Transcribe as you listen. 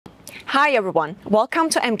Hi everyone, welcome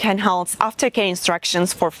to MCAN Health's Aftercare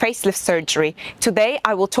instructions for facelift surgery. Today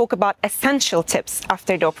I will talk about essential tips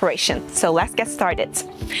after the operation, so let's get started.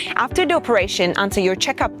 After the operation, until your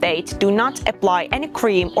checkup date, do not apply any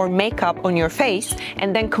cream or makeup on your face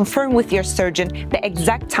and then confirm with your surgeon the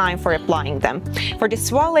exact time for applying them. For the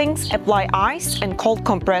swellings, apply ice and cold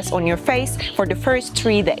compress on your face for the first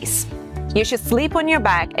 3 days. You should sleep on your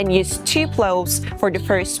back and use 2 pillows for the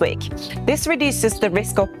first week. This reduces the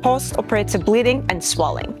risk of post-operative bleeding and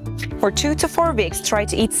swelling. For 2 to 4 weeks, try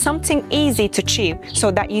to eat something easy to chew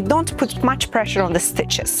so that you don't put much pressure on the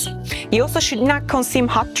stitches. You also should not consume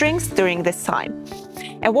hot drinks during this time.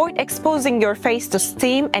 Avoid exposing your face to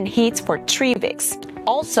steam and heat for 3 weeks.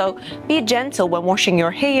 Also, be gentle when washing your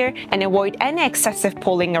hair and avoid any excessive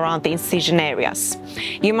pulling around the incision areas.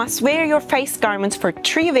 You must wear your face garments for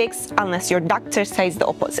 3 weeks unless your doctor says the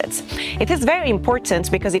opposite. It is very important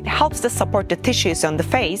because it helps to support the tissues on the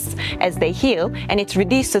face as they heal and it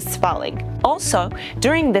reduces swelling. Also,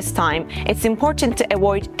 during this time, it's important to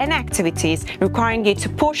avoid any activities requiring you to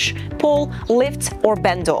push, pull, lift, or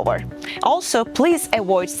bend over. Also, please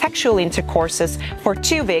avoid sexual intercourses for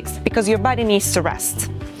 2 weeks because your body needs to rest.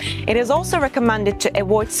 It is also recommended to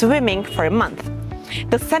avoid swimming for a month.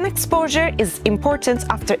 The sun exposure is important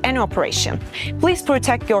after any operation. Please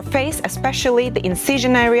protect your face, especially the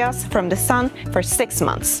incision areas, from the sun for 6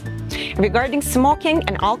 months. Regarding smoking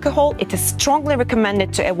and alcohol, it is strongly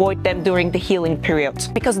recommended to avoid them during the healing period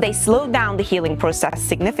because they slow down the healing process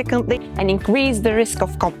significantly and increase the risk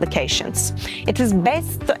of complications. It is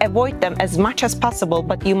best to avoid them as much as possible,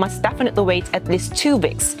 but you must definitely wait at least 2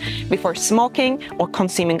 weeks before smoking or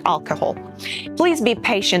consuming alcohol. Please be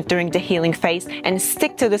patient during the healing phase and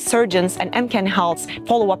stick to the surgeon's and MCAN Health's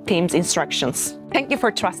follow-up team's instructions. Thank you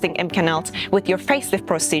for trusting MCAN Health with your facelift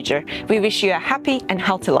procedure. We wish you a happy and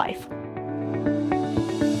healthy life.